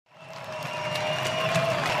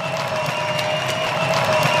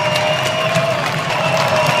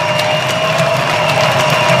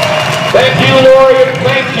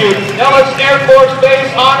Air Force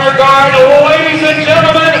Base Honor Guard. Ladies and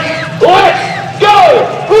gentlemen, let's go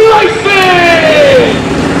racing!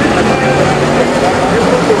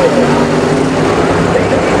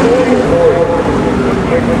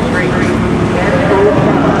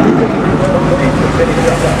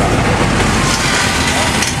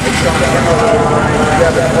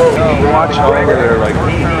 Watch over there, like,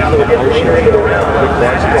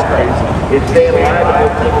 it's staying alive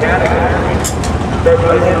in the category. I have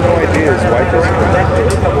no idea his wife is right back in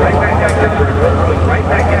the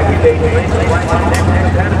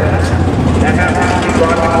that happens to be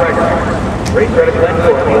Ron McGregor. Race ready to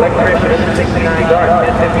Glencore, the electrician, 69 yards,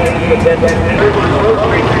 10:58 to 10:10.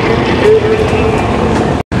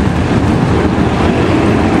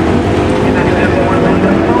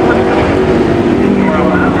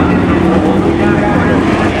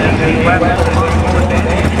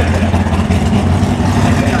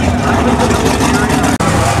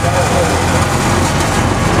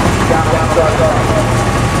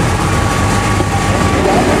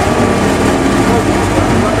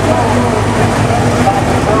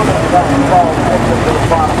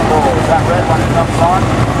 That red one comes on,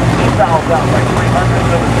 he fouls out by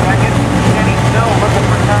 300 of a second, and he's still looking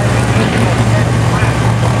for timing.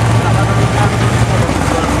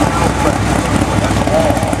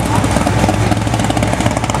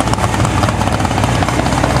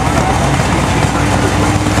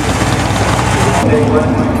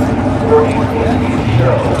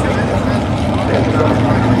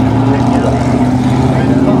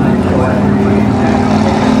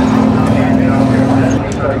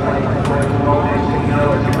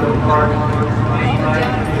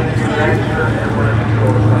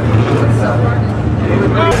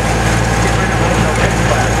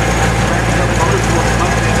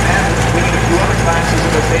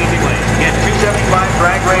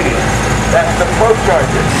 That's the Pro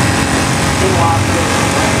Charger. He lost it.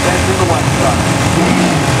 That's in the one truck.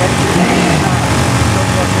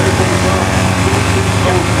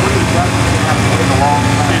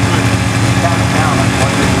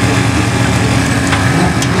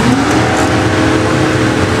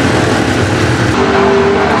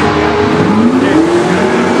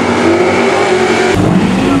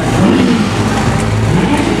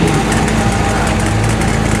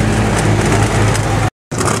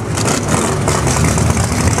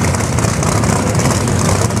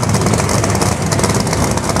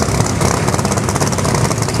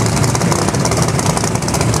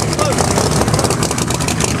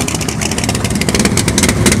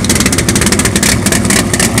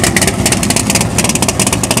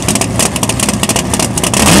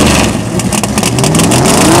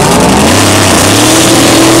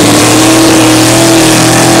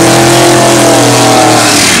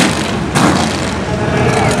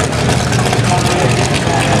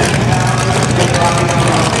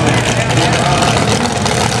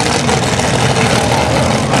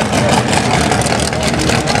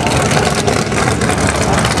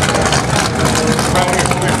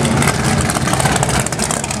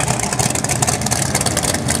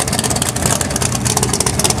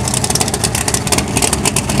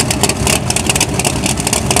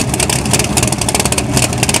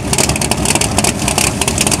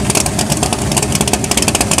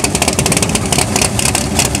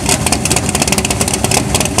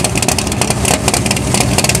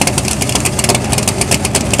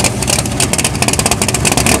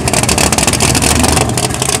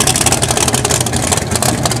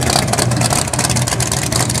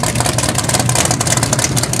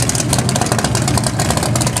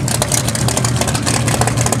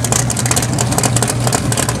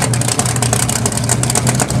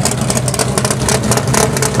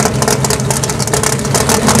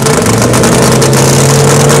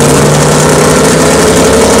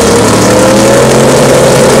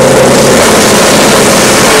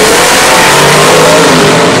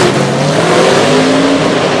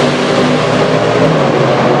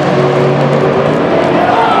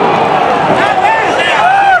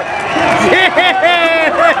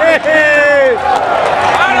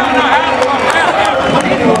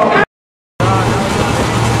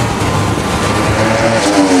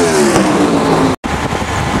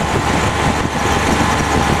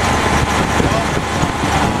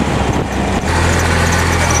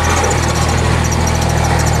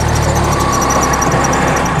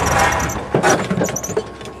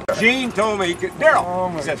 Gene told me, Derrol, oh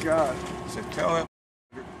my said, God. He said, tell him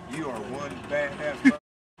you are one badass.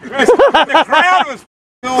 The crowd was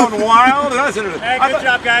going wild. And I said, hey, good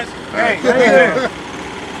job, guys. Hey,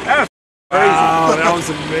 that was wow, that was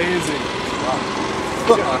amazing.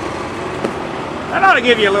 That ought to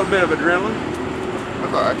give you a little bit of adrenaline.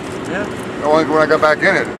 That's all right. Yeah. Only when I got back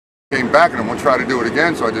in it, came back and I'm gonna try to do it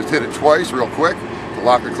again. So I just hit it twice, real quick, to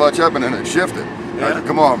lock the clutch up, and then it shifted. Yeah. I said,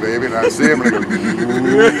 "Come on, baby!" And I see him, and I go,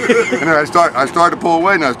 and then I started to pull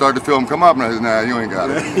away, and I started to feel him come up, and I said, "Nah, you ain't got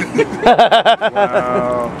it."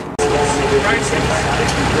 Wow.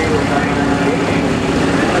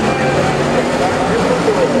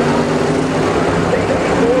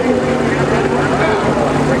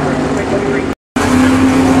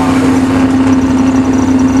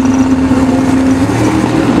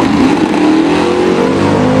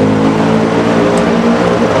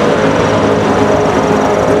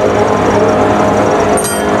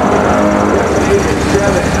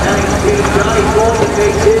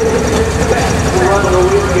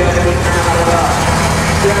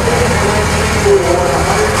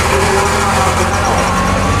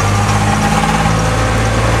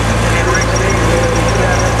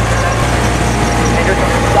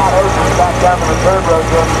 Down to the third row,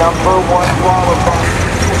 number 1 qualifier.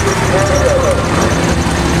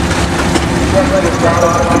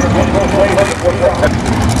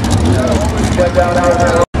 Step down out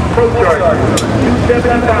there. Pro Charger,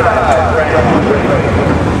 275.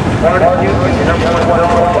 Mark Houston, number 1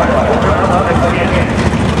 qualifier.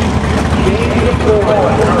 James Ford,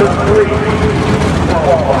 number 3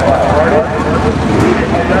 qualifier.